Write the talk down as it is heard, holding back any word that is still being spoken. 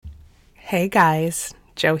Hey guys,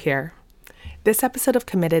 Joe here. This episode of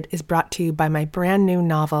Committed is brought to you by my brand new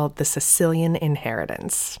novel, The Sicilian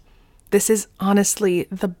Inheritance. This is honestly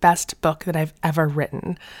the best book that I've ever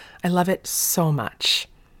written. I love it so much.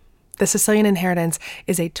 The Sicilian Inheritance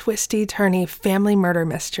is a twisty-turny family murder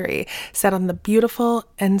mystery set on the beautiful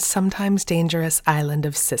and sometimes dangerous island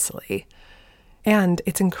of Sicily. And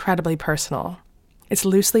it's incredibly personal. It's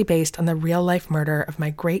loosely based on the real-life murder of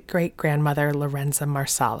my great-great-grandmother, Lorenza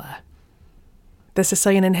Marsala. The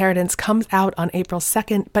Sicilian Inheritance comes out on April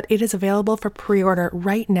 2nd, but it is available for pre-order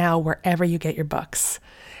right now wherever you get your books.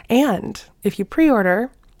 And if you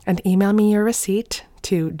pre-order and email me your receipt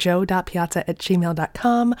to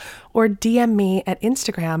joe.piazza@gmail.com or DM me at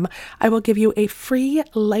Instagram, I will give you a free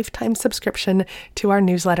lifetime subscription to our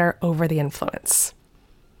newsletter, Over the Influence.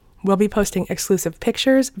 We'll be posting exclusive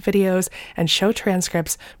pictures, videos, and show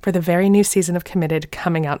transcripts for the very new season of Committed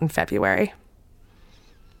coming out in February.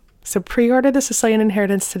 So pre-order The Sicilian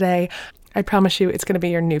Inheritance today. I promise you it's going to be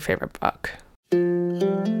your new favorite book.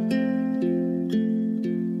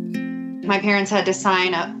 My parents had to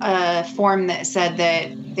sign a form that said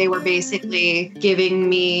that they were basically giving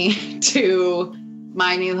me to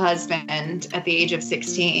my new husband at the age of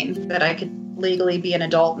 16, that I could legally be an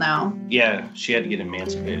adult now. Yeah, she had to get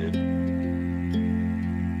emancipated.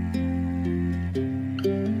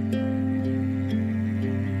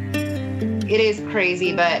 It is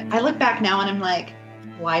crazy, but I look back now and I'm like,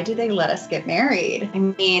 why did they let us get married? I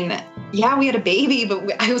mean, yeah, we had a baby,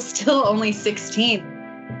 but I was still only 16.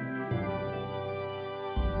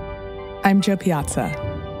 I'm Joe Piazza.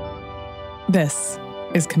 This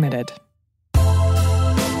is Committed.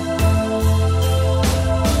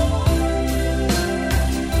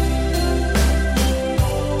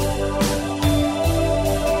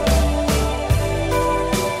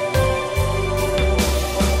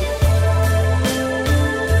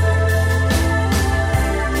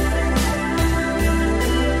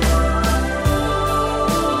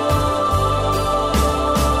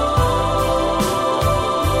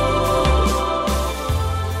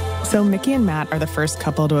 So Mickey and Matt are the first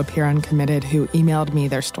couple to appear on Committed who emailed me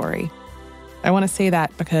their story. I want to say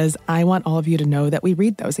that because I want all of you to know that we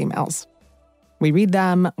read those emails. We read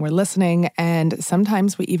them, we're listening, and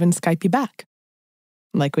sometimes we even Skype you back,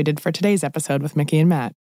 like we did for today's episode with Mickey and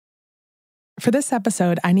Matt. For this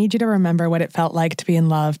episode, I need you to remember what it felt like to be in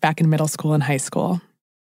love back in middle school and high school.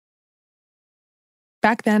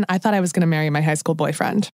 Back then, I thought I was going to marry my high school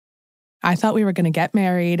boyfriend. I thought we were going to get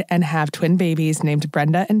married and have twin babies named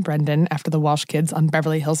Brenda and Brendan after the Walsh kids on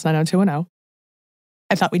Beverly Hills 90210.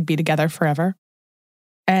 I thought we'd be together forever.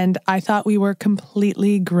 And I thought we were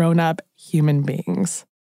completely grown-up human beings.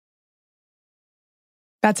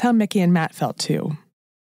 That's how Mickey and Matt felt too.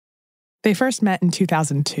 They first met in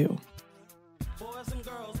 2002.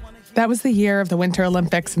 That was the year of the Winter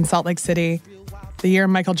Olympics in Salt Lake City, the year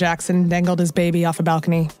Michael Jackson dangled his baby off a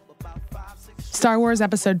balcony. Star Wars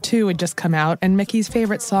Episode 2 had just come out, and Mickey's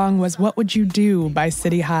favorite song was What Would You Do by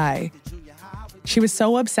City High. She was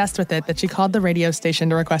so obsessed with it that she called the radio station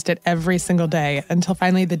to request it every single day until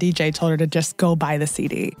finally the DJ told her to just go buy the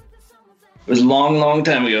CD. It was a long, long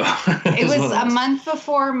time ago. It was a month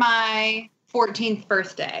before my 14th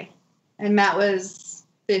birthday, and Matt was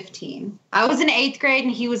 15. I was in 8th grade,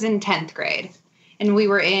 and he was in 10th grade, and we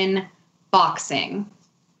were in boxing.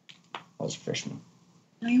 I was a freshman.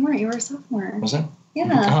 No, you weren't. You were a sophomore. Was I?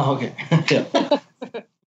 Yeah. Oh, okay. Yeah.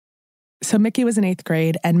 So Mickey was in 8th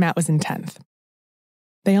grade and Matt was in 10th.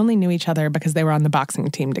 They only knew each other because they were on the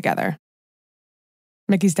boxing team together.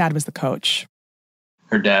 Mickey's dad was the coach.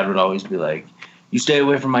 Her dad would always be like, you stay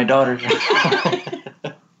away from my daughter.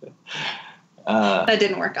 That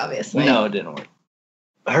didn't work, obviously. No, it didn't work.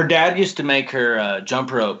 Her dad used to make her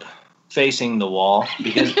jump rope facing the wall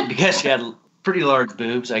because she had pretty large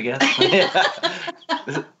boobs, I guess.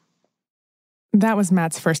 That was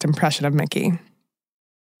Matt's first impression of Mickey.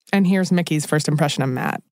 And here's Mickey's first impression of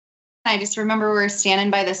Matt. I just remember we were standing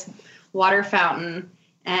by this water fountain,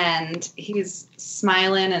 and he was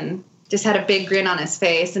smiling and just had a big grin on his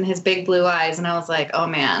face and his big blue eyes. And I was like, oh,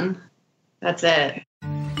 man, that's it.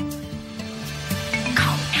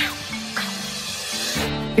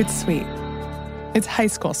 It's sweet. It's high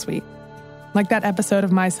school sweet. Like that episode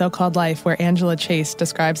of My So-Called Life where Angela Chase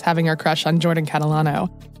describes having her crush on Jordan Catalano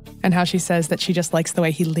and how she says that she just likes the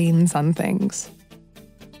way he leans on things.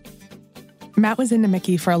 Matt was into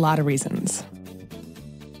Mickey for a lot of reasons.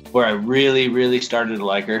 Where I really, really started to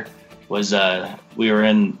like her was we were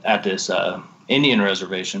at this Indian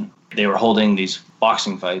reservation. They were holding these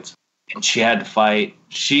boxing fights, and she had to fight.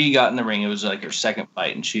 She got in the ring. It was like her second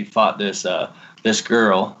fight, and she fought this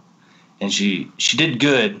girl, and she did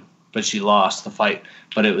good, but she lost the fight.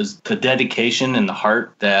 But it was the dedication and the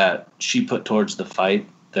heart that she put towards the fight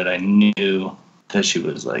that I knew that she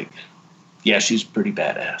was like, yeah, she's pretty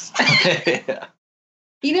badass. Yeah.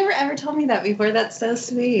 You never ever told me that before. That's so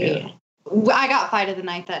sweet. Yeah. I got fight of the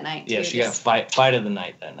night that night, too. Yeah, she got fight of the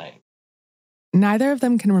night that night. Neither of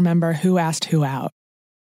them can remember who asked who out.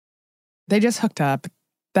 They just hooked up.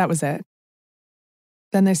 That was it.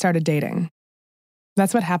 Then they started dating.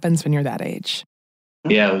 That's what happens when you're that age.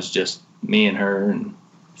 Yeah, it was just me and her, and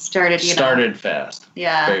started fast.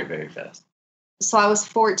 Yeah. Very, very fast. So I was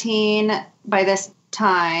 14 by this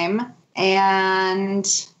time, and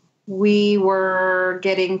we were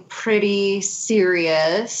getting pretty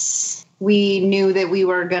serious. We knew that we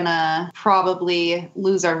were going to probably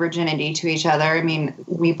lose our virginity to each other. I mean,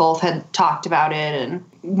 we both had talked about it and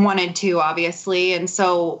wanted to, obviously. And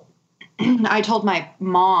so I told my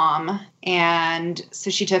mom, and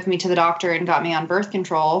so she took me to the doctor and got me on birth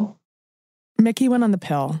control. Mickey went on the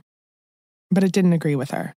pill, but it didn't agree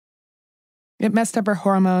with her. It messed up her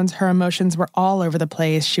hormones. Her emotions were all over the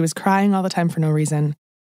place. She was crying all the time for no reason.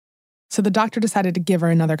 So the doctor decided to give her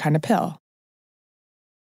another kind of pill.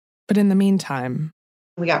 But in the meantime,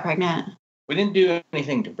 we got pregnant. We didn't do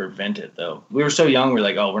anything to prevent it, though. We were so young, we're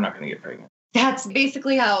like, oh, we're not going to get pregnant. That's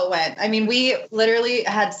basically how it went. I mean, we literally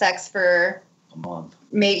had sex for a month.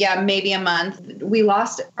 Maybe a month. We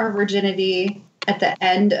lost our virginity at the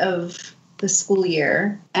end of the school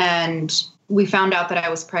year, and we found out that I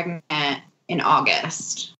was pregnant in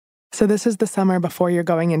August. So this is the summer before you're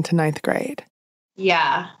going into 9th grade.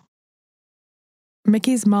 Yeah.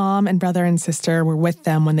 Mickey's mom and brother and sister were with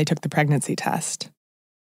them when they took the pregnancy test.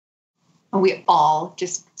 And we all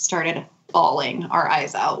just started bawling our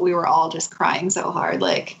eyes out. We were all just crying so hard,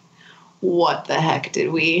 like, what the heck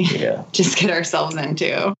did we just get ourselves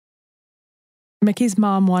into? Mickey's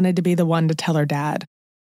mom wanted to be the one to tell her dad.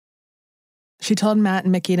 She told Matt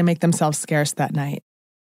and Mickey to make themselves scarce that night.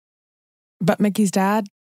 But Mickey's dad,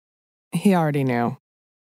 he already knew.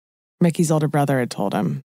 Mickey's older brother had told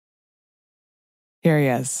him. Here he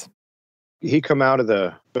is. He come out of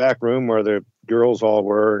the back room where the girls all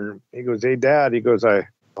were, and he goes, hey, Dad, he goes, I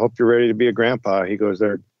hope you're ready to be a grandpa. He goes,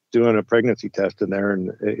 they're doing a pregnancy test in there,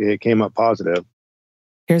 and it came up positive.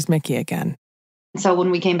 Here's Mickey again. So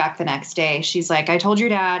when we came back the next day, she's like, I told your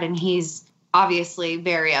dad, and he's obviously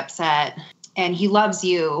very upset, and he loves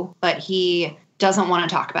you, but he doesn't want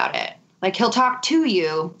to talk about it. Like, he'll talk to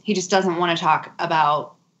you, he just doesn't want to talk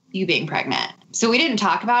about you being pregnant. So we didn't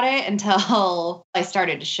talk about it until I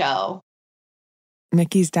started to show.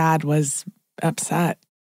 Mickey's dad was upset.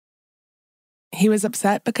 He was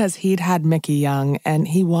upset because he'd had Mickey young and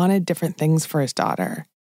he wanted different things for his daughter.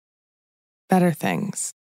 Better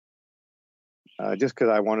things. Just because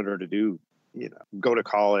I wanted her to do, go to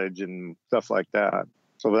college and stuff like that.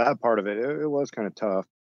 So that part of it, it was kind of tough.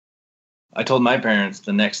 I told my parents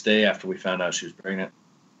the next day after we found out she was pregnant,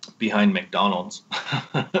 behind McDonald's.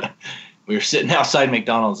 We were sitting outside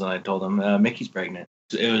McDonald's and I told them, Mickey's pregnant.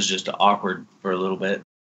 It was just awkward for a little bit.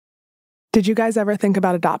 Did you guys ever think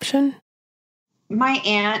about adoption? My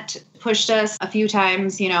aunt pushed us a few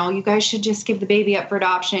times, you guys should just give the baby up for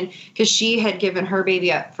adoption, because she had given her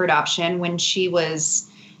baby up for adoption when she was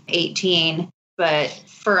 18. But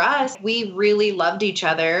for us, we really loved each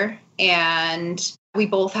other, and we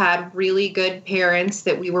both had really good parents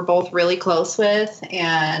that we were both really close with,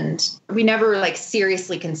 and we never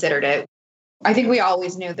seriously considered it. I think we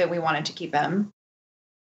always knew that we wanted to keep him.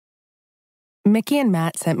 Mickey and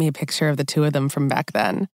Matt sent me a picture of the two of them from back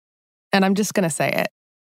then. And I'm just going to say it.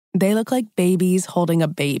 They look like babies holding a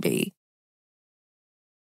baby.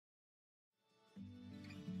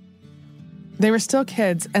 They were still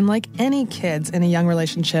kids, and like any kids in a young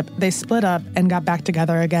relationship, they split up and got back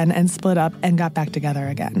together again, and split up and got back together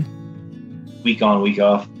again. Week on, week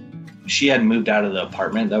off. She hadn't moved out of the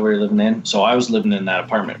apartment that we were living in, so I was living in that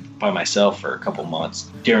apartment by myself for a couple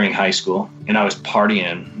months during high school, and I was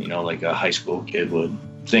partying, like a high school kid would,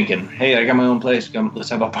 thinking, hey, I got my own place, let's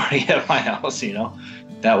have a party at my house,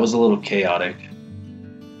 That was a little chaotic.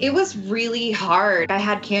 It was really hard. I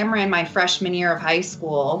had Cameron my freshman year of high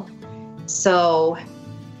school, so,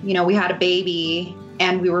 we had a baby,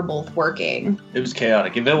 and we were both working. It was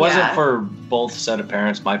chaotic. If it wasn't for both set of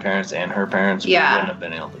parents, my parents and her parents, we wouldn't have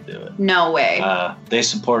been able to do it. No way. They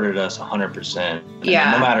supported us 100%.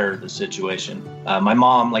 Yeah. No matter the situation. My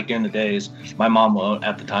mom, during the days, my mom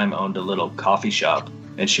at the time owned a little coffee shop,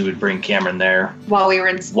 and she would bring Cameron there. While we were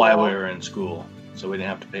in school. So we didn't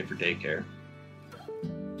have to pay for daycare.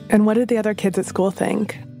 And what did the other kids at school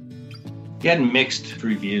think? He had mixed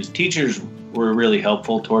reviews. Teachers were really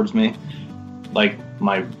helpful towards me.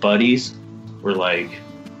 My buddies were like,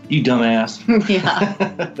 You dumbass.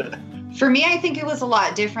 Yeah. For me, I think it was a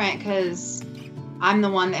lot different because I'm the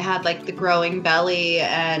one that had like the growing belly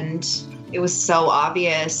and it was so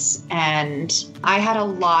obvious. And I had a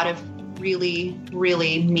lot of really,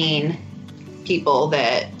 really mean people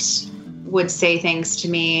that would say things to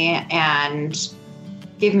me and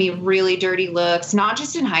give me really dirty looks, not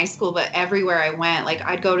just in high school, but everywhere I went. Like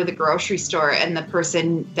I'd go to the grocery store and the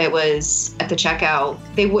person that was at the checkout,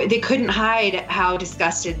 they couldn't hide how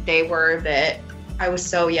disgusted they were that I was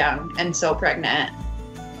so young and so pregnant.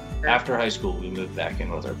 After high school, we moved back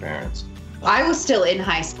in with our parents. I was still in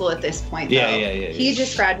high school at this point, though. Yeah. He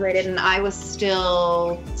just graduated and I was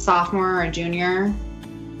still sophomore or junior.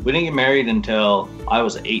 We didn't get married until I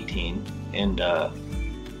was 18 and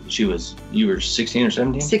you were 16 or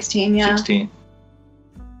 17? 16, yeah. 16.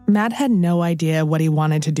 Matt had no idea what he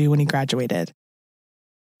wanted to do when he graduated.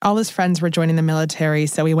 All his friends were joining the military,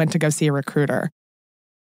 so he went to go see a recruiter.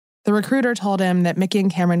 The recruiter told him that Mickey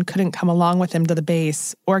and Cameron couldn't come along with him to the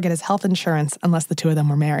base or get his health insurance unless the two of them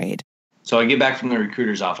were married. So I get back from the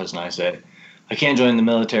recruiter's office and I say, I can't join the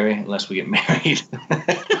military unless we get married.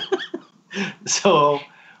 So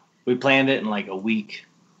we planned it in like a week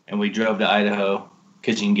and we drove to Idaho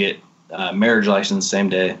because you can get marriage license same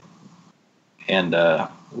day. And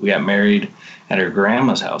we got married at her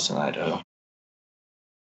grandma's house in Idaho.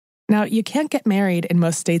 Now, you can't get married in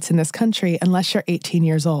most states in this country unless you're 18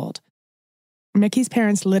 years old. Mickey's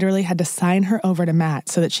parents literally had to sign her over to Matt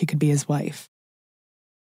so that she could be his wife.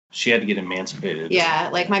 She had to get emancipated. Yeah,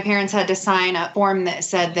 like my parents had to sign a form that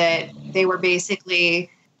said that they were basically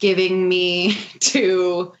giving me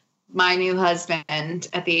to my new husband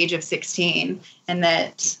at the age of 16 and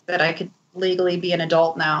that I could legally be an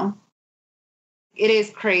adult now. It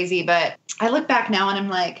is crazy, but I look back now and I'm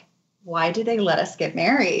like, why did they let us get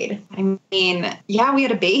married? I mean, yeah, we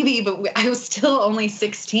had a baby, but I was still only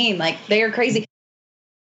 16. Like, they are crazy.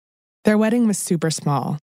 Their wedding was super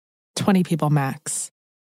small, 20 people max.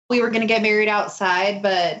 We were going to get married outside,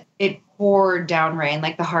 but it poured down rain,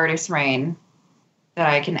 like the hardest rain that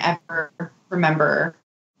I can ever remember.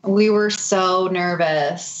 We were so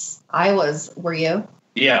nervous. Were you?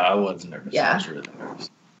 Yeah, I was nervous. Yeah. I was really nervous.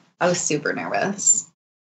 I was super nervous.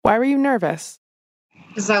 Why were you nervous?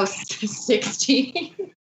 Because I was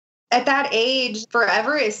 16. At that age,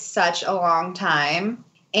 forever is such a long time.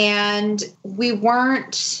 And we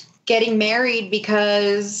weren't getting married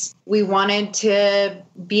because we wanted to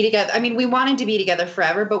be together. I mean, we wanted to be together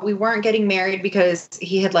forever, but we weren't getting married because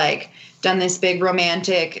he had like done this big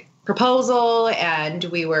romantic proposal and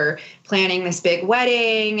we were planning this big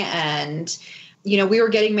wedding and, you know, we were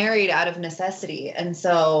getting married out of necessity. And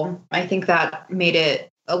so I think that made it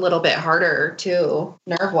a little bit harder too,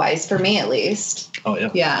 nerve-wise, for me at least. Oh,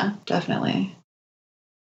 yeah. Yeah, definitely.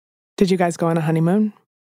 Did you guys go on a honeymoon?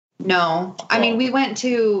 No. I mean,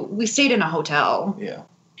 we stayed in a hotel. Yeah.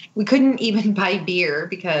 We couldn't even buy beer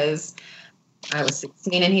because I was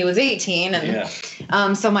 16 and he was 18.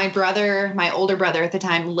 And so my older brother at the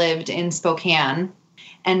time lived in Spokane.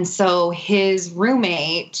 And so his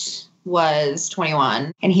roommate was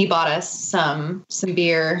 21 and he bought us some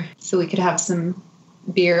beer so we could have some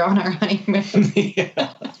beer on our honeymoon.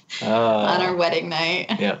 On our wedding night.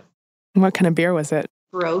 Yeah. What kind of beer was it?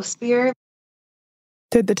 Gross beer.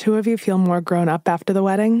 Did the two of you feel more grown up after the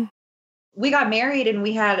wedding? We got married and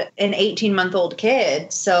we had an 18-month-old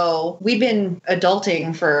kid. So we'd been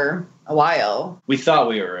adulting for a while. We thought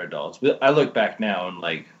we were adults. I look back now and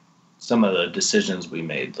like some of the decisions we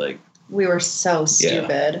made, like we were so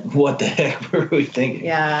stupid. Yeah. What the heck were we thinking?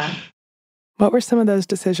 Yeah. What were some of those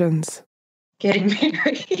decisions? Getting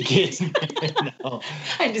married. No.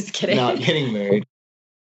 I'm just kidding. Not getting married.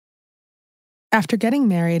 After getting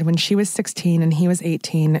married when she was 16 and he was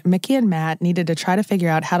 18, Mickey and Matt needed to try to figure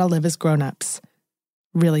out how to live as grown-ups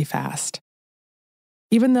really fast.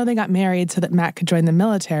 Even though they got married so that Matt could join the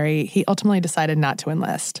military, he ultimately decided not to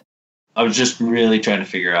enlist. I was just really trying to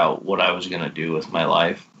figure out what I was going to do with my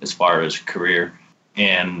life as far as career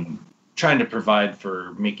and trying to provide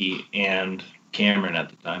for Mickey and Cameron at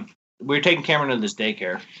the time. We were taking Cameron to this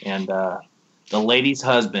daycare, and the lady's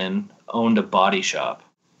husband owned a body shop.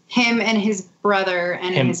 Him and his brother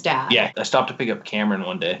and his dad. Yeah, I stopped to pick up Cameron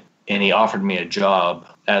one day, and he offered me a job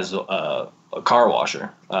as a car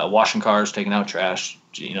washer, washing cars, taking out trash,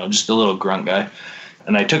 you know, just a little grunt guy.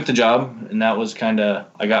 And I took the job, and that was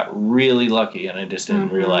I got really lucky, and I just didn't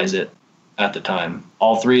realize it at the time.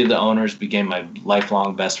 All three of the owners became my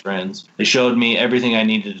lifelong best friends. They showed me everything I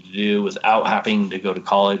needed to do without having to go to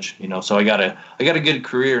college, you know. So I got a good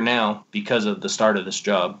career now because of the start of this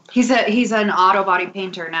job. He's an auto body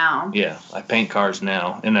painter now. Yeah, I paint cars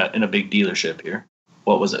now in a big dealership here.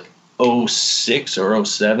 what was it, 06 or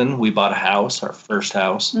 07, we bought a house, our first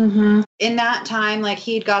house. Mm-hmm. In that time, like,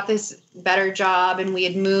 he'd got this better job and we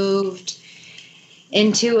had moved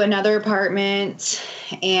into another apartment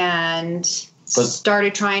and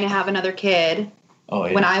started trying to have another kid. Oh,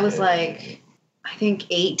 yeah, when I was like, I think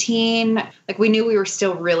 18. Like, we knew we were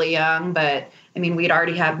still really young, but I mean, we'd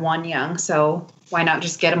already had one young, so why not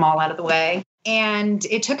just get them all out of the way? And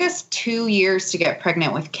it took us 2 years to get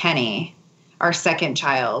pregnant with Kenny, our second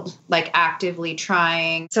child, like actively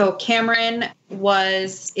trying. So Cameron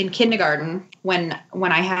was in kindergarten when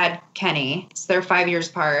I had Kenny. So they're 5 years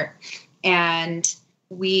apart. And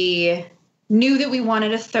we knew that we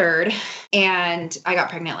wanted a third, and I got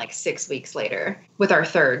pregnant like 6 weeks later with our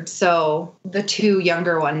third. So the two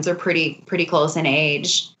younger ones are pretty close in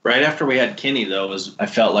age. Right after we had Kenny, though, I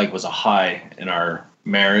felt like was a high in our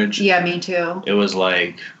marriage. Yeah, me too. It was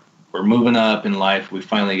like, we're moving up in life. We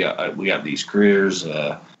finally got these careers.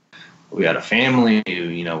 We had a family.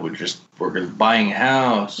 You know, we're buying a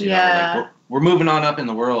house. You know, like we're moving on up in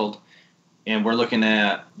the world. And we're looking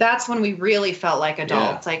at... That's when we really felt like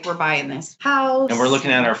adults. Yeah. Like, we're buying this house. And we're looking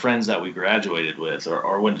at our friends that we graduated with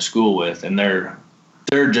or went to school with, and they're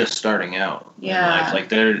just starting out in life. Like,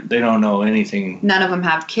 they don't know anything. None of them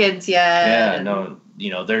have kids yet. Yeah, no. You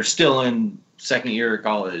know, they're still in second year of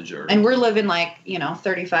college. And we're living like,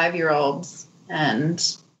 35-year-olds.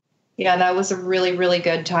 And, yeah, that was a really, really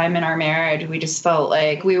good time in our marriage. We just felt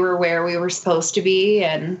like we were where we were supposed to be,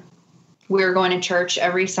 and... we were going to church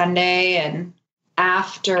every Sunday. And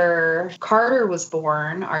after Carter was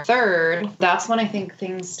born, our third, that's when I think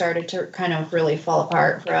things started to kind of really fall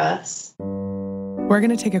apart for us. We're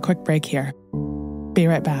going to take a quick break here. Be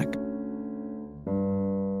right back.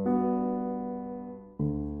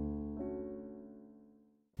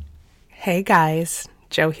 Hey guys,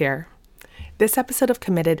 Joe here. This episode of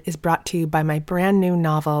Committed is brought to you by my brand new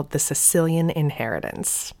novel, The Sicilian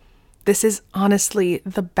Inheritance. This is honestly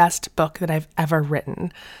the best book that I've ever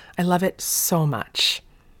written. I love it so much.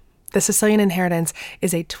 The Sicilian Inheritance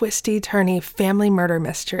is a twisty-turny family murder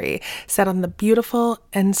mystery set on the beautiful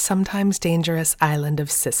and sometimes dangerous island of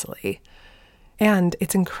Sicily. And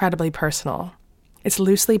it's incredibly personal. It's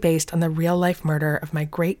loosely based on the real-life murder of my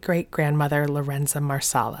great-great-grandmother, Lorenza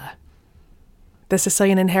Marsala. The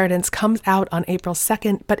Sicilian Inheritance comes out on April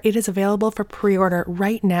 2nd, but it is available for pre-order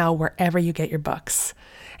right now wherever you get your books.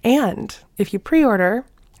 And if you pre-order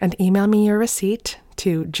and email me your receipt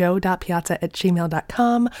to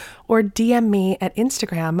joe.piazza@gmail.com or DM me at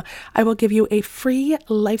Instagram, I will give you a free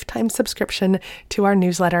lifetime subscription to our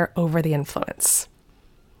newsletter, Over the Influence.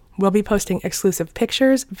 We'll be posting exclusive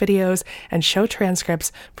pictures, videos, and show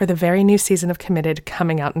transcripts for the very new season of Committed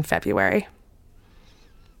coming out in February.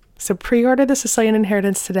 So pre-order The Sicilian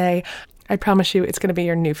Inheritance today. I promise you it's going to be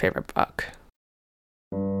your new favorite book.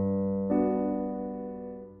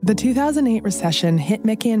 The 2008 recession hit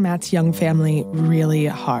Mickey and Matt's young family really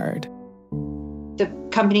hard. The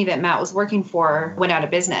company that Matt was working for went out of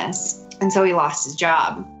business, and so he lost his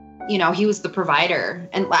job. He was the provider.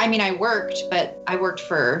 And I mean, I worked, but I worked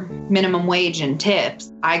for minimum wage and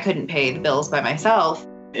tips. I couldn't pay the bills by myself.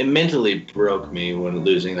 It mentally broke me when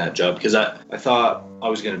losing that job because I thought I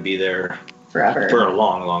was going to be there forever for a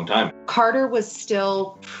long, long time. Carter was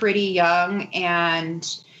still pretty young, and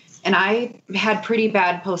I had pretty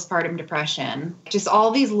bad postpartum depression. Just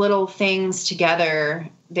all these little things together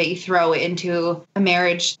that you throw into a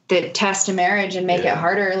marriage that test a marriage and make it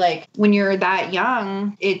harder. Like, when you're that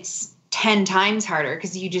young, it's 10 times harder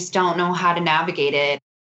because you just don't know how to navigate it.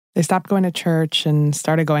 They stopped going to church and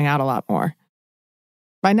started going out a lot more.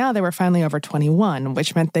 By now, they were finally over 21,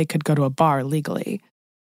 which meant they could go to a bar legally.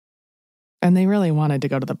 And they really wanted to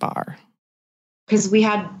go to the bar. Because we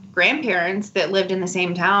had grandparents that lived in the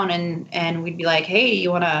same town, and we'd be like, hey,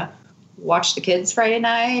 you want to watch the kids Friday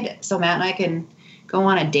night so Matt and I can go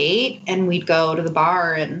on a date? And we'd go to the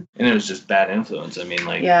bar. And it was just bad influence. I mean,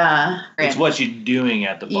 like, it's what you're doing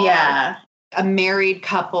at the bar. Yeah. A married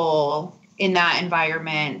couple in that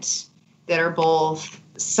environment that are both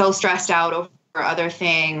so stressed out over other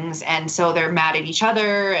things, and so they're mad at each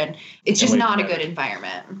other, and it's just not a good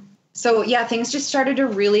environment. So, things just started to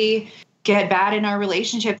really get bad in our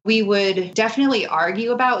relationship. We would definitely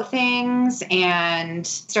argue about things and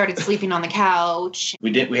started sleeping on the couch.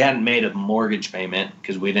 We hadn't made a mortgage payment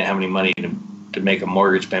because we didn't have any money to make a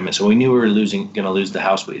mortgage payment. So we knew we were going to lose the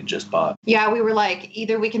house we had just bought. Yeah, we were like,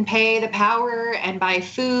 either we can pay the power and buy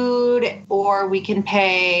food, or we can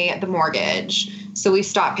pay the mortgage. So we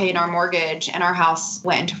stopped paying our mortgage and our house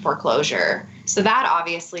went into foreclosure. So that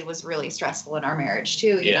obviously was really stressful in our marriage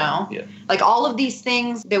too, you know? Yeah. Like all of these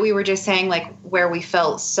things that we were just saying, like where we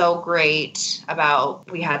felt so great about,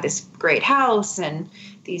 we had this great house and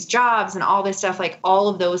these jobs and all this stuff, like all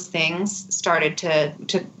of those things started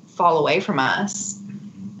to fall away from us.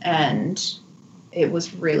 And it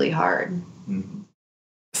was really hard. Mm-hmm.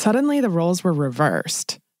 Suddenly, the roles were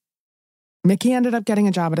reversed. Mickey ended up getting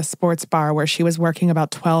a job at a sports bar where she was working about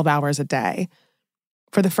 12 hours a day.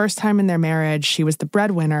 For the first time in their marriage, she was the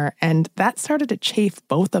breadwinner, and that started to chafe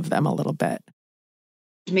both of them a little bit.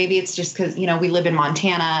 Maybe it's just because, you know, we live in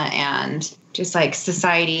Montana and just like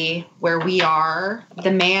society where we are,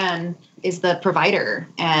 the man is the provider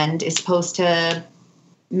and is supposed to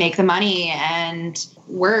make the money and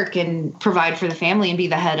work and provide for the family and be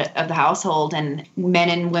the head of the household. And men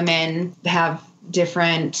and women have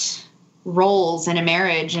different roles in a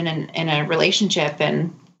marriage and in a relationship.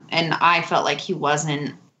 And I felt like he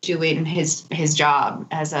wasn't doing his job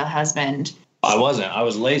as a husband. I wasn't. I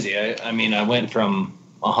was lazy. I mean, I went from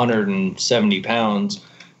 170 pounds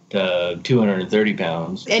to 230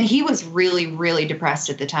 pounds. And he was really, really depressed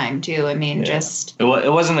at the time, too. I mean, It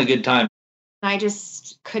wasn't a good time. I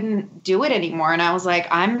just couldn't do it anymore. And I was like,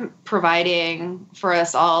 I'm providing for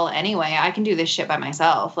us all anyway. I can do this shit by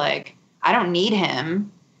myself. Like, I don't need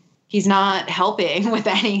him. He's not helping with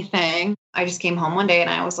anything. I just came home one day and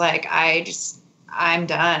I was like, I'm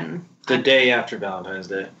done. The day after Valentine's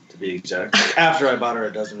Day, to be exact. After I bought her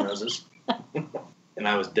a dozen roses. And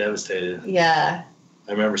I was devastated. Yeah.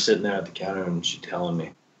 I remember sitting there at the counter and she telling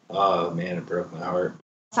me, oh, man, it broke my heart.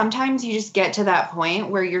 Sometimes you just get to that point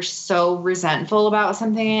where you're so resentful about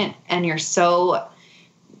something and you're so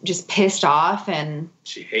just pissed off. And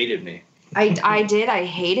she hated me. I did. I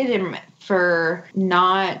hated him for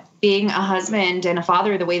not being a husband and a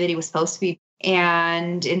father the way that he was supposed to be.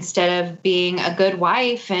 And instead of being a good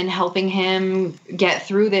wife and helping him get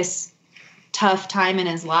through this tough time in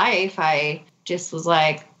his life, I just was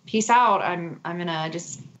like, peace out. I'm going to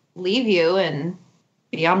just leave you and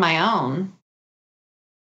be on my own.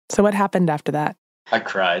 So what happened after that? I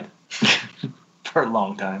cried for a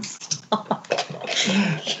long time.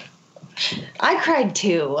 I cried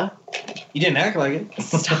too. You didn't act like it.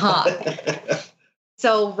 Stop.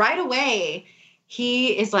 So right away,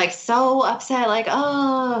 he is like so upset, like,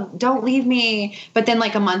 oh, don't leave me. But then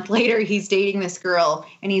like a month later, he's dating this girl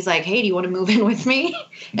and he's like, hey, do you want to move in with me?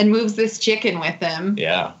 And moves this chick in with him.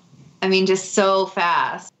 Yeah. I mean, just so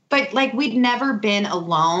fast. But like we'd never been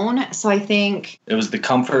alone. So I think it was the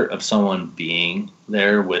comfort of someone being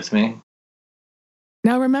there with me.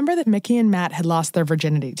 Now remember that Mickey and Matt had lost their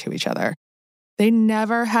virginity to each other. They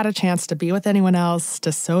never had a chance to be with anyone else,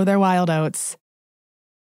 to sow their wild oats.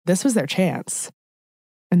 This was their chance.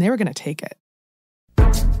 And they were going to take it.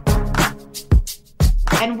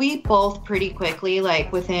 And we both pretty quickly,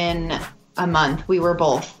 like within a month, we were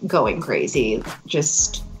both going crazy.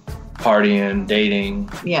 Just partying, dating.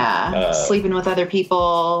 Yeah. Sleeping with other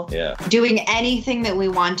people. Yeah. Doing anything that we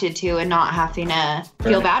wanted to and not having to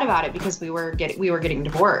feel bad about it because we were getting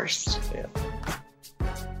divorced. Yeah.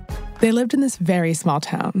 They lived in this very small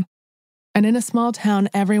town. And in a small town,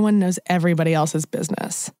 everyone knows everybody else's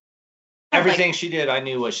business. Everything she did, I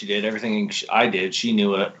knew what she did. Everything I did, she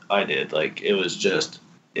knew what I did. Like, it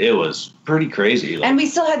was pretty crazy. Like, and we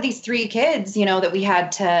still had these 3 kids, you know, that we had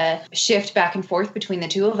to shift back and forth between the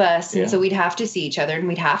 2 of us. And so we'd have to see each other and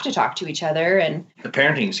we'd have to talk to each other. And the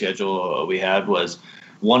parenting schedule we had was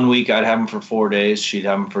 1 week I'd have them for 4 days. She'd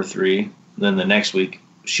have them for 3. Then the next week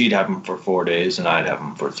she'd have them for 4 days and I'd have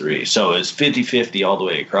them for 3. So it's 50-50 all the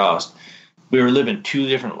way across. We were living 2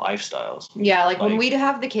 different lifestyles. Yeah, like when we'd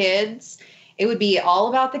have the kids, it would be all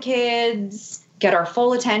about the kids, get our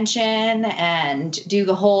full attention and do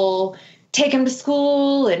the whole take them to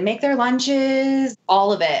school and make their lunches,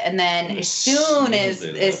 all of it. And then as soon as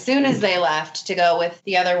they left to go with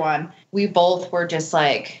the other one, we both were just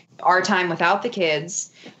like, our time without the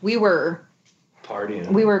kids, we were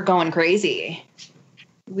partying. We were going crazy.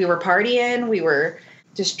 We were partying. We were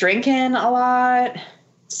just drinking a lot.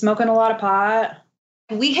 Smoking a lot of pot.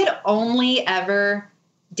 We had only ever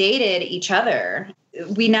dated each other.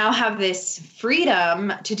 We now have this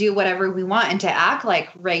freedom to do whatever we want and to act like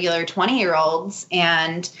regular 20-year-olds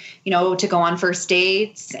and, you know, to go on first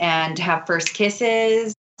dates and have first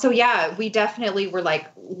kisses. So yeah, we definitely were like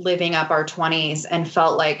living up our 20s and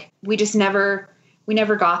felt like we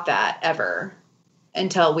never got that ever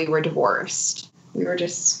until we were divorced. We were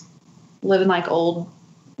just living like old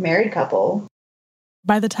married couple.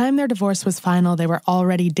 By the time their divorce was final, they were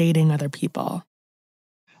already dating other people.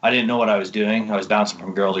 I didn't know what I was doing. I was bouncing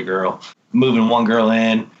from girl to girl, moving one girl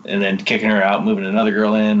in and then kicking her out, moving another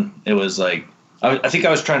girl in. It was like I think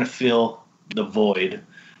I was trying to fill the void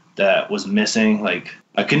that was missing. Like,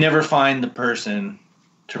 I could never find the person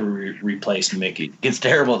to replace Mickey. It's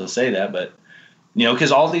terrible to say that, but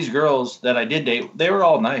because all these girls that I did date, they were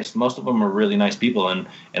all nice. Most of them were really nice people, and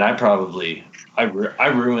I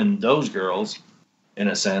ruined those girls in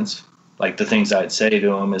a sense, like the things I'd say to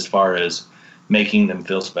them as far as making them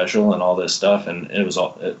feel special and all this stuff. And it was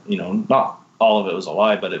all, not all of it was a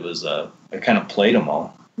lie, but it was, I kind of played them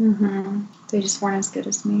all. Mm-hmm. They just weren't as good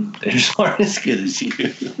as me. They just weren't as good as you.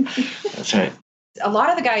 That's right. A lot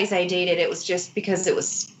of the guys I dated, it was just because it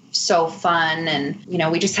was so fun, and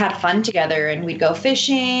we just had fun together, and we'd go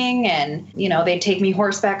fishing, and they'd take me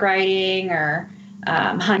horseback riding or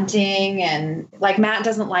hunting, and like Matt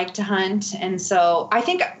doesn't like to hunt, and so I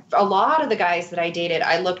think a lot of the guys that I dated,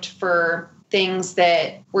 I looked for things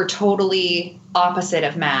that were totally opposite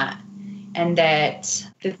of Matt, and that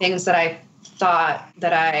the things that I thought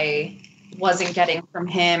that I wasn't getting from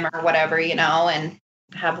him or whatever, and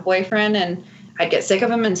have a boyfriend, and I'd get sick of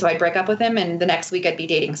him, and so I'd break up with him, and the next week I'd be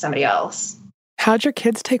dating somebody else. How'd your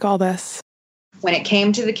kids take all this? When it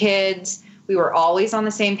came to the kids, we were always on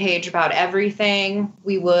the same page about everything.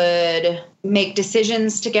 We would make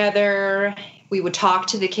decisions together. We would talk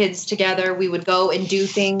to the kids together. We would go and do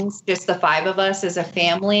things, just the five of us as a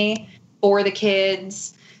family, for the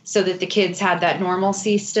kids, so that the kids had that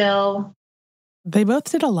normalcy still. They both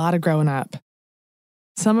did a lot of growing up.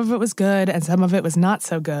 Some of it was good and some of it was not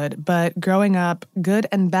so good, but growing up, good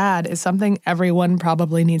and bad, is something everyone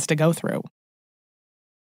probably needs to go through.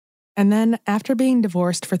 And then, after being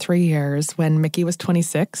divorced for 3 years, when Mickey was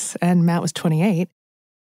 26 and Matt was 28,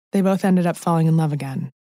 they both ended up falling in love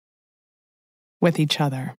again. With each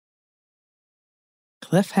other.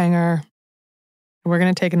 Cliffhanger. We're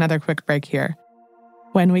going to take another quick break here.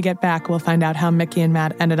 When we get back, we'll find out how Mickey and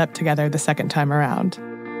Matt ended up together the second time around.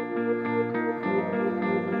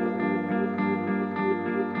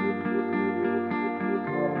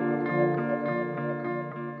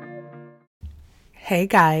 Hey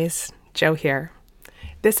guys, Joe here.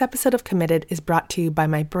 This episode of Committed is brought to you by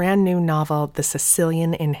my brand new novel, The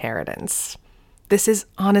Sicilian Inheritance. This is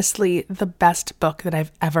honestly the best book that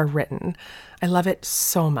I've ever written. I love it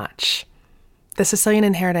so much. The Sicilian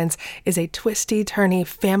Inheritance is a twisty-turny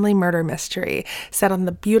family murder mystery set on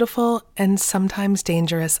the beautiful and sometimes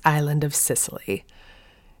dangerous island of Sicily.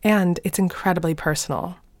 And it's incredibly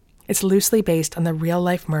personal. It's loosely based on the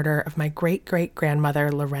real-life murder of my great-great-grandmother,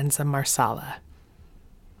 Lorenza Marsala.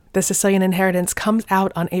 The Sicilian Inheritance comes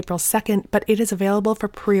out on April 2nd, but it is available for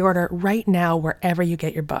pre-order right now wherever you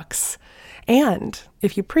get your books. And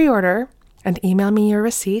if you pre-order and email me your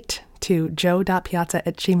receipt to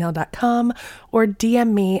joe.piazza@gmail.com or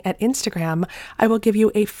DM me at Instagram, I will give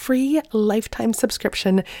you a free lifetime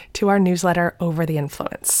subscription to our newsletter, Over the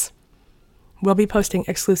Influence. We'll be posting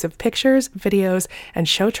exclusive pictures, videos, and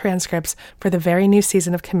show transcripts for the very new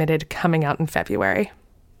season of Committed coming out in February.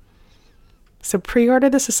 So pre-order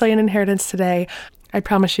The Sicilian Inheritance today. I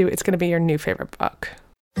promise you it's going to be your new favorite book.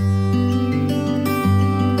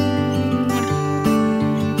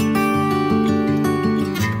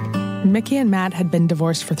 Mickey and Matt had been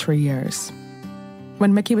divorced for 3 years.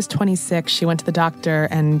 When Mickey was 26, she went to the doctor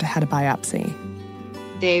and had a biopsy.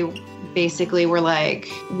 They basically were like,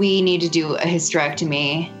 we need to do a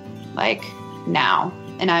hysterectomy, like, now.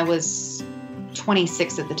 And I was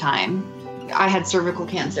 26 at the time. I had cervical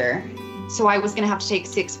cancer. So I was going to have to take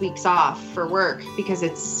 6 weeks off for work because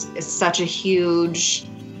it's such a huge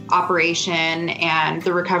operation, and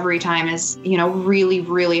the recovery time is, really,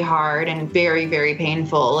 really hard and very, very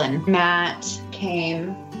painful. And Matt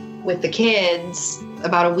came with the kids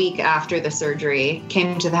about a week after the surgery,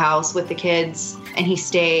 came to the house with the kids, and he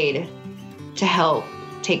stayed to help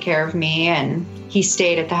take care of me. And he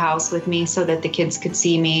stayed at the house with me so that the kids could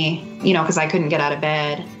see me, because I couldn't get out of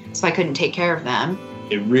bed, so I couldn't take care of them.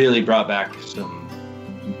 It really brought back some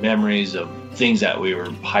memories of things that we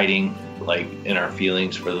were hiding, like in our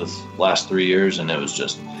feelings for the last 3 years. And it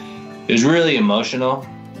was really emotional.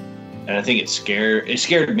 And I think it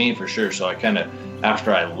scared me for sure. So I kind of,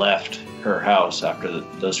 after I left her house after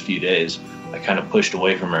those few days, I kind of pushed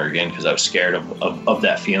away from her again because I was scared of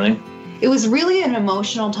that feeling. It was really an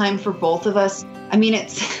emotional time for both of us. I mean,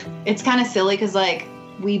 it's kind of silly because like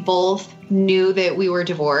we both knew that we were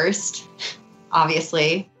divorced,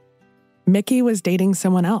 obviously. Mickey was dating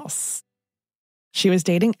someone else. She was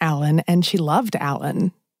dating Alan, and she loved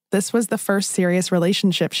Alan. This was the first serious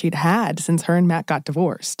relationship she'd had since her and Matt got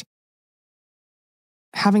divorced.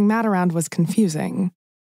 Having Matt around was confusing.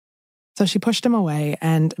 So she pushed him away,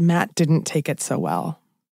 and Matt didn't take it so well.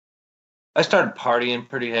 I started partying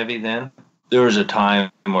pretty heavy then. There was a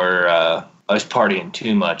time where I was partying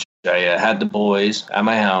too much. I had the boys at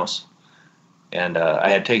my house, and I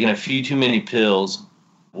had taken a few too many pills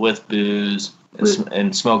with booze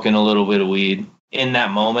and smoking a little bit of weed. In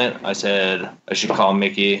that moment, I said I should call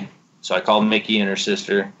Mickey. So I called Mickey and her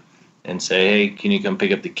sister and say, hey, can you come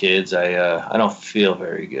pick up the kids? I don't feel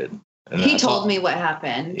very good. And he told me what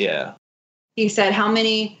happened. Yeah. He said, how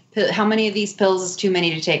many of these pills is too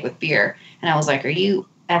many to take with beer? And I was like, are you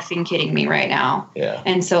effing kidding me right now? Yeah.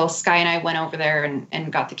 And so Sky and I went over there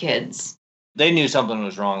and got the kids. They knew something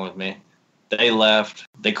was wrong with me. They left.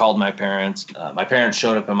 They called my parents. My parents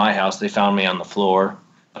showed up at my house. They found me on the floor.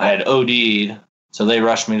 I had OD'd, so they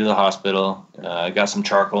rushed me to the hospital. I got some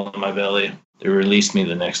charcoal in my belly. They released me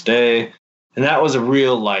the next day. And that was a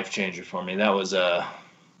real life changer for me. That was an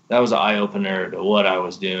eye-opener to what I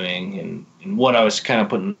was doing and what I was kind of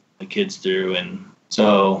putting the kids through. And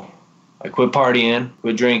so I quit partying,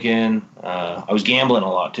 quit drinking. I was gambling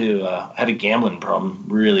a lot, too. I had a gambling problem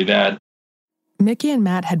really bad. Mickey and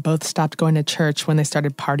Matt had both stopped going to church when they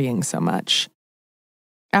started partying so much.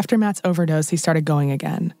 After Matt's overdose, he started going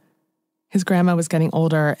again. His grandma was getting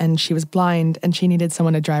older, and she was blind, and she needed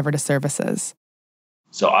someone to drive her to services.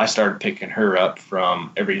 So I started picking her up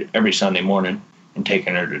from every Sunday morning and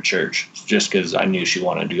taking her to church just because I knew she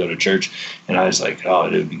wanted to go to church. And I was like, oh,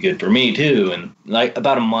 it would be good for me, too. And like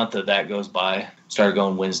about a month of that goes by, started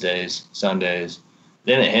going Wednesdays, Sundays.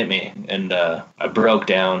 Then it hit me, and I broke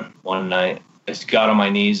down one night. I got on my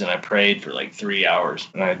knees and I prayed for like 3 hours.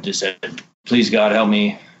 And I just said, please, God, help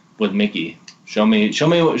me with Mickey. Show me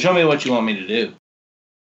what you want me to do.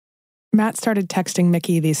 Matt started texting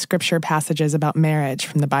Mickey these scripture passages about marriage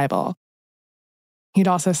from the Bible. He'd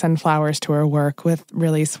also send flowers to her work with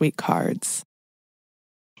really sweet cards.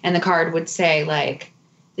 And the card would say, like,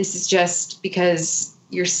 this is just because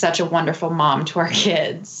you're such a wonderful mom to our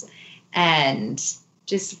kids. And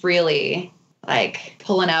just really, like,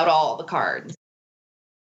 pulling out all the cards.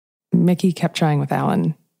 Mickey kept trying with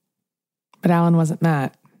Alan, but Alan wasn't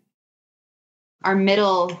Matt. Our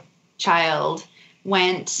middle child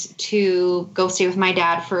went to go stay with my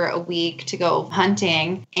dad for a week to go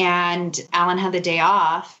hunting, and Alan had the day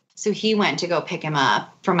off, so he went to go pick him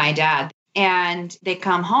up from my dad. And they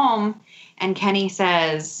come home, and Kenny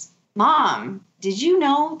says, Mom, did you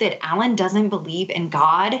know that Alan doesn't believe in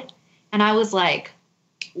God? And I was like,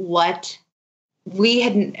 what? We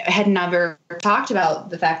had never talked about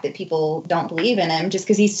the fact that people don't believe in him just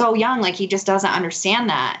because he's so young. Like, he just doesn't understand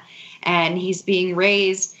that. And he's being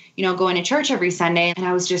raised, you know, going to church every Sunday. And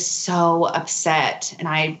I was just so upset, and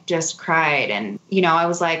I just cried. And, you know, I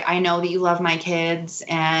was like, I know that you love my kids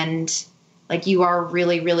and like you are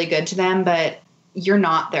really, really good to them, but you're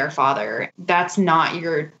not their father. That's not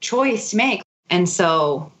your choice to make. And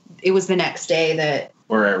so it was the next day that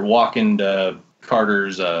we're walking to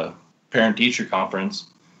Carter's parent-teacher conference,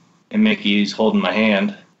 and Mickey's holding my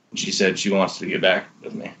hand, and she said she wants to get back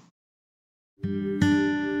with me.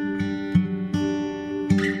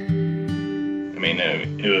 I mean,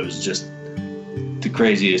 it was just the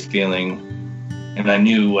craziest feeling, and I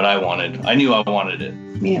knew what I wanted. I knew I wanted it.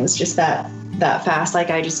 I mean, it was just that fast. Like,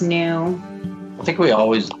 I just knew. I think we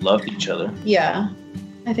always loved each other. Yeah,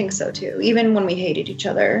 I think so too. Even when we hated each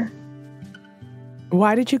other.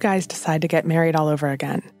 Why did you guys decide to get married all over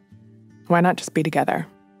again? Why not just be together?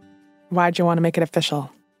 Why'd you want to make it official?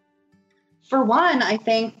 For one, I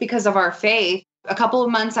think because of our faith. A couple of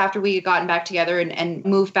months after we had gotten back together and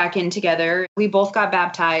moved back in together, we both got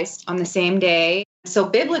baptized on the same day. So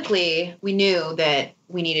biblically, we knew that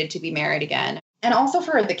we needed to be married again. And also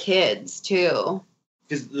for the kids, too.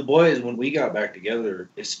 Because the boys, when we got back together,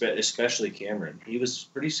 especially Cameron, he was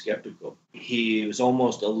pretty skeptical. He was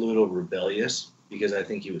almost a little rebellious because I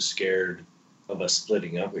think he was scared of us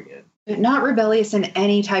splitting up again. But not rebellious in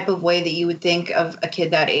any type of way that you would think of a kid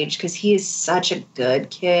that age, because he is such a good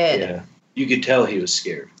kid. Yeah. You could tell he was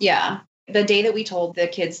scared. Yeah. The day that we told the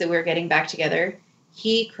kids that we were getting back together,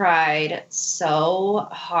 he cried so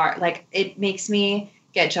hard. Like, it makes me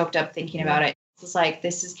get choked up thinking about it. It's like,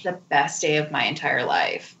 this is the best day of my entire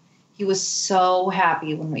life. He was so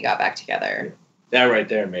happy when we got back together. That right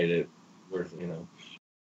there made it worth, you know.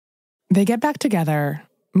 They get back together,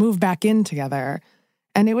 move back in together,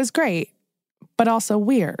 and it was great, but also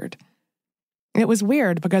weird. It was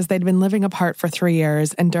weird because they'd been living apart for 3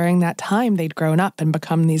 years, and during that time, they'd grown up and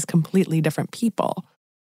become these completely different people.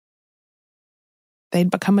 They'd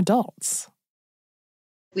become adults.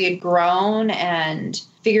 We had grown and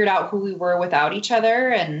figured out who we were without each other,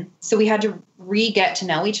 and so we had to re-get to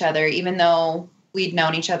know each other, even though we'd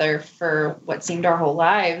known each other for what seemed our whole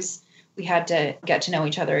lives. we had to get to know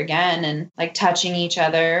each other again and like touching each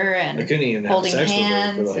other and I couldn't even have holding sex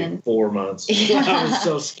hands with her for like and 4 months. Yeah. I was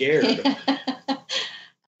so scared.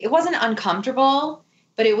 It wasn't uncomfortable,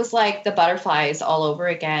 but it was like the butterflies all over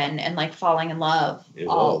again and like falling in love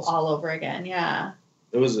all over again. Yeah.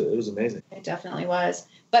 It was amazing. It definitely was.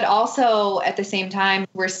 But also at the same time,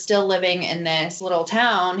 we're still living in this little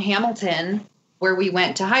town, Hamilton, where we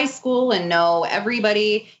went to high school and know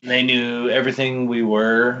everybody. They knew everything we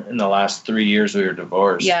were in the last 3 years we were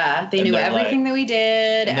divorced. Yeah, they knew everything that we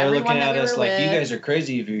did. And they're everyone looking that at we us were like, with. you guys are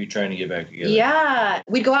crazy if you're trying to get back together. Yeah.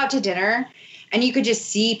 We'd go out to dinner and you could just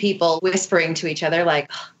see people whispering to each other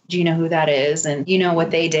like, do you know who that is? And you know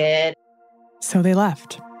what they did? So they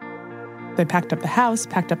left. They packed up the house,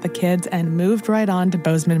 packed up the kids, and moved right on to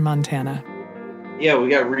Bozeman, Montana. Yeah, we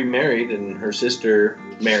got remarried, and her sister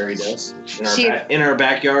married us in our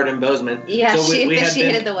backyard in Bozeman. Yeah, so she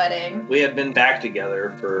officiated the wedding. We had been back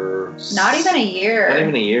together for not even a year. Not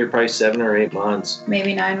even a year, probably 7 or 8 months.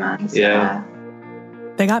 Maybe 9 months. Yeah.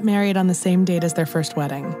 They got married on the same date as their first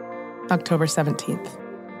wedding, October 17th.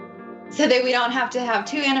 So that we don't have to have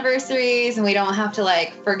 2 anniversaries and we don't have to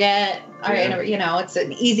like forget our it's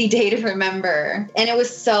an easy day to remember. And it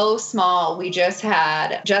was so small. We just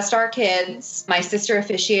had our kids. My sister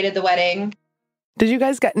officiated the wedding. Did you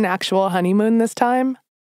guys get an actual honeymoon this time?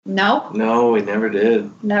 No, we never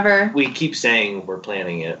did. Never. We keep saying we're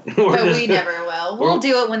planning it. But we never will. We'll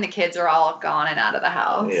do it when the kids are all gone and out of the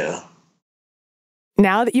house. Yeah.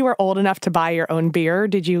 Now that you are old enough to buy your own beer,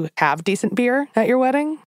 did you have decent beer at your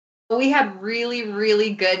wedding? We had really,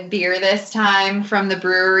 really good beer this time from the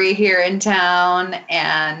brewery here in town,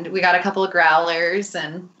 and we got a couple of growlers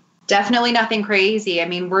and definitely nothing crazy. I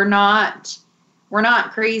mean, we're not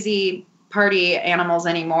crazy party animals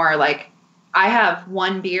anymore. Like, I have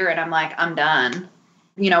one beer and I'm like, I'm done.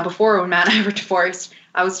 Before when Matt and I were divorced,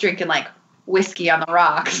 I was drinking like whiskey on the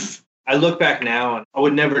rocks. I look back now and I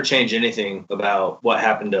would never change anything about what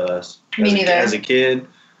happened to us. Me neither. As a kid.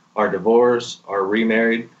 Our divorce, our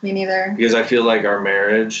remarried. Me neither. Because I feel like our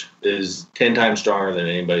marriage is 10 times stronger than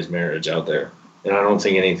anybody's marriage out there. And I don't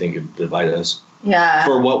think anything could divide us. Yeah.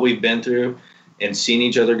 For what we've been through and seen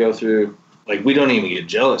each other go through, like we don't even get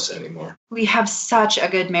jealous anymore. We have such a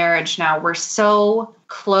good marriage now. We're so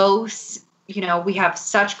close. We have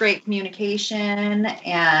such great communication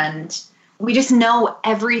and we just know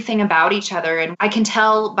everything about each other. And I can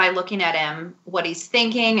tell by looking at him what he's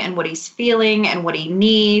thinking and what he's feeling and what he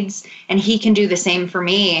needs. And he can do the same for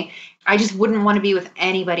me. I just wouldn't want to be with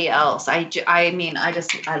anybody else. I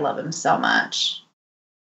love him so much.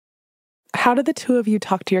 How did the two of you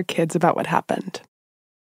talk to your kids about what happened?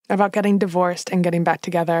 About getting divorced and getting back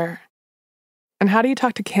together? And how do you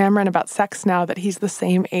talk to Cameron about sex now that he's the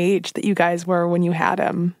same age that you guys were when you had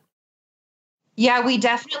him? Yeah, we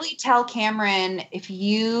definitely tell Cameron, if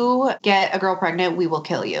you get a girl pregnant, we will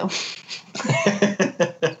kill you.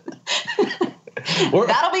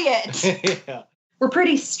 That'll be it. Yeah. We're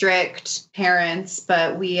pretty strict parents,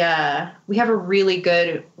 but we have a really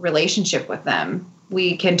good relationship with them.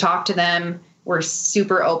 We can talk to them. We're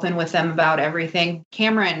super open with them about everything.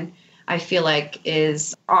 Cameron, I feel like,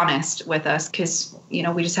 is honest with us because,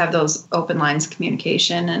 we just have those open lines of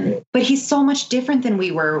communication. But he's so much different than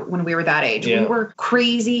we were when we were that age. Yeah. We were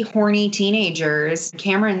crazy, horny teenagers.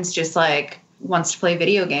 Cameron's just like wants to play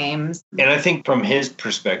video games. And I think from his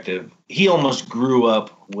perspective, he almost grew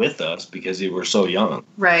up with us because we were so young.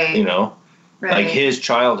 Right. Right. Like his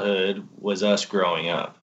childhood was us growing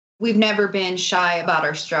up. We've never been shy about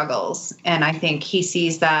our struggles. And I think he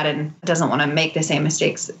sees that and doesn't want to make the same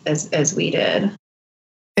mistakes as we did.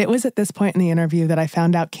 It was at this point in the interview that I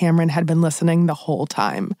found out Cameron had been listening the whole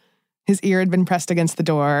time. His ear had been pressed against the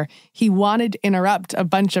door. He wanted to interrupt a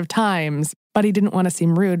bunch of times, but he didn't want to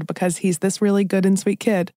seem rude because he's this really good and sweet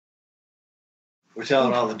kid. We're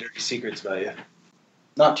telling all the dirty secrets about you.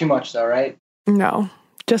 Not too much though, right? No,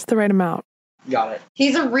 just the right amount. Got it.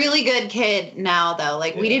 He's a really good kid now, though.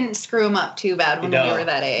 Like, we didn't screw him up too bad when we were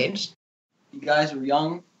that age. You guys were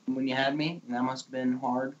young when you had me, and that must have been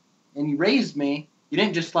hard. And you raised me. You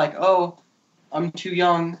didn't just like, oh, I'm too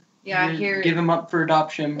young. Yeah, here. Give him up for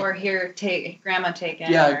adoption. Or here, grandma take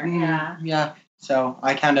him. Yeah, yeah. So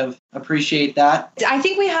I kind of appreciate that. I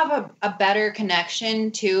think we have a better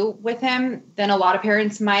connection, too, with him than a lot of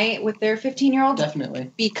parents might with their 15-year-olds.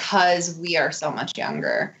 Definitely. Because we are so much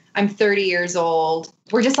younger. I'm 30 years old.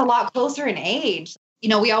 We're just a lot closer in age.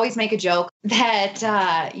 We always make a joke that,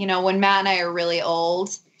 when Matt and I are really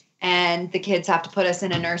old and the kids have to put us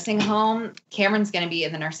in a nursing home, Cameron's going to be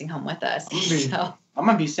in the nursing home with us. So I'm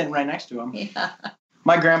going to be sitting right next to him. Yeah.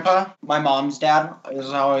 My grandpa, my mom's dad, is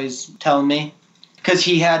always telling me, because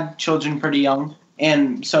he had children pretty young,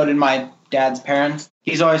 and so did my dad's parents.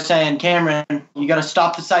 He's always saying, Cameron, you got to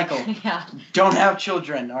stop the cycle. Yeah. Don't have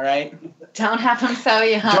children, all right? Don't have them so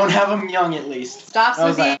young. Don't have them young, at least. Stops I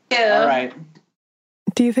was with like, you. all right.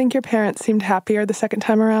 Do you think your parents seemed happier the second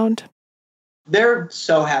time around? They're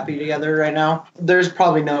so happy together right now. There's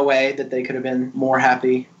probably no way that they could have been more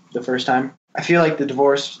happy the first time. I feel like the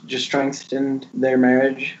divorce just strengthened their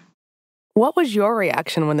marriage. What was your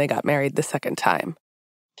reaction when they got married the second time?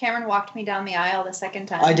 Cameron walked me down the aisle the second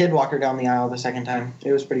time. I did walk her down the aisle the second time.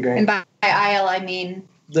 It was pretty great. And by aisle, I mean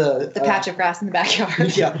the patch of grass in the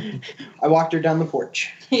backyard. Yeah. I walked her down the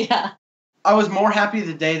porch. Yeah. I was more happy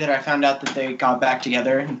the day that I found out that they got back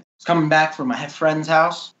together. I was coming back from my friend's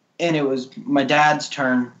house, and it was my dad's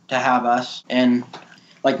turn to have us. And,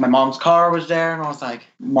 like, my mom's car was there, and I was like,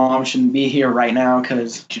 Mom shouldn't be here right now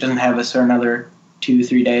because she doesn't have us for another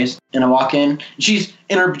 2-3 days. And I walk in, and she's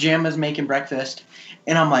in her pajamas making breakfast.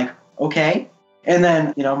 And I'm like, okay. And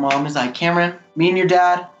then, Mom is like, Cameron, me and your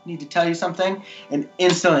dad need to tell you something. And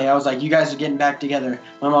instantly, I was like, you guys are getting back together.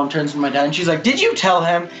 My mom turns to my dad, and she's like, did you tell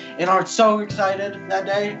him? And I was so excited that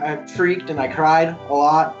day. I freaked, and I cried a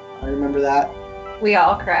lot. I remember that. We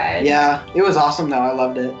all cried. Yeah, it was awesome, though. I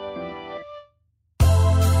loved it.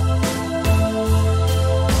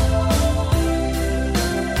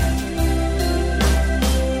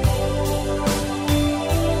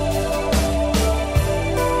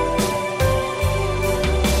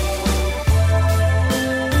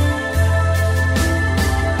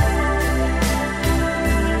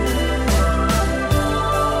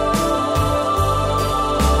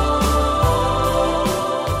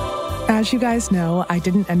 As you guys know, I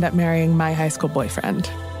didn't end up marrying my high school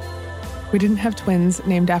boyfriend. We didn't have twins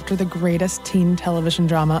named after the greatest teen television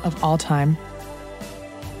drama of all time.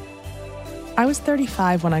 I was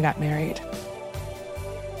 35 when I got married.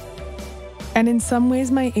 And in some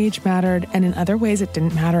ways my age mattered, and in other ways it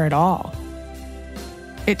didn't matter at all.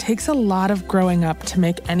 It takes a lot of growing up to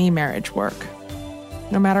make any marriage work,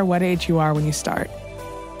 no matter what age you are when you start.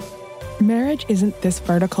 Marriage isn't this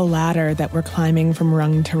vertical ladder that we're climbing from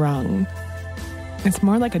rung to rung. It's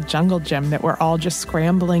more like a jungle gym that we're all just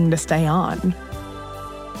scrambling to stay on.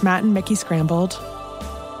 Matt and Mickey scrambled,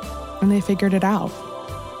 and they figured it out.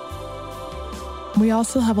 We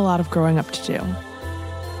also have a lot of growing up to do.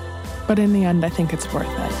 But in the end, I think it's worth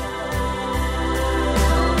it.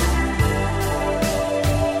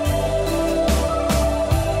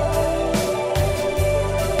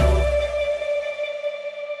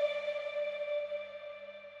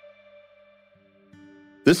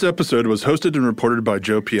 This episode was hosted and reported by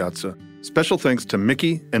Joe Piazza. Special thanks to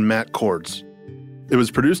Mickey and Matt Cords. It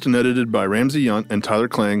was produced and edited by Ramsey Yunt and Tyler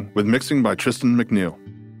Klang, with mixing by Tristan McNeil.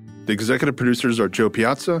 The executive producers are Joe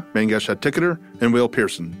Piazza, Mangesh Hattikudur, and Will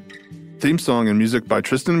Pearson. Theme song and music by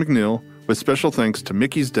Tristan McNeil, with special thanks to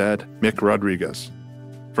Mickey's dad, Mick Rodriguez.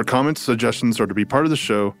 For comments, suggestions, or to be part of the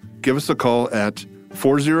show, give us a call at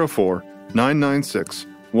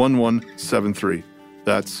 404-996-1173.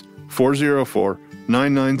 That's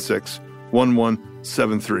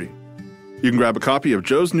 404-996-1173. You can grab a copy of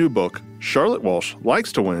Joe's new book, Charlotte Walsh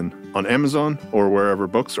Likes to Win, on Amazon or wherever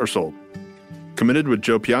books are sold. Committed with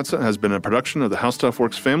Joe Piazza has been a production of the How Stuff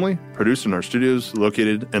Works family, produced in our studios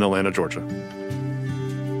located in Atlanta, Georgia.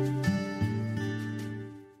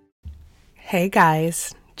 Hey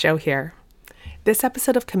guys, Joe here. This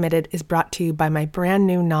episode of Committed is brought to you by my brand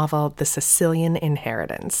new novel, The Sicilian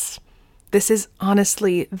Inheritance. This is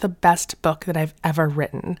honestly the best book that I've ever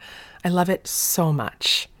written. I love it so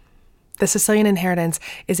much. The Sicilian Inheritance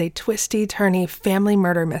is a twisty-turny family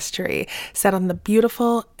murder mystery set on the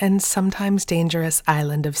beautiful and sometimes dangerous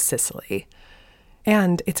island of Sicily.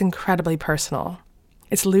 And it's incredibly personal.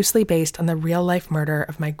 It's loosely based on the real-life murder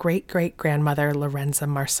of my great-great-grandmother, Lorenza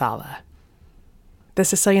Marsala. The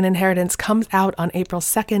Sicilian Inheritance comes out on April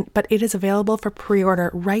 2nd, but it is available for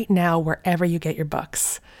pre-order right now wherever you get your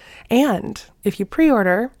books. And if you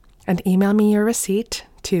pre-order and email me your receipt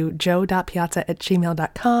to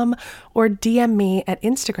joe.piazza@gmail.com or DM me at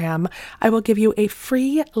Instagram, I will give you a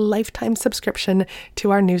free lifetime subscription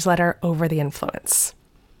to our newsletter, Over the Influence.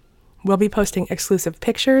 We'll be posting exclusive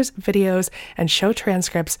pictures, videos, and show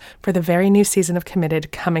transcripts for the very new season of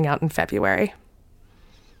Committed coming out in February.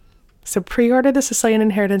 So pre-order The Sicilian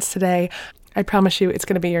Inheritance today. I promise you it's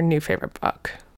going to be your new favorite book.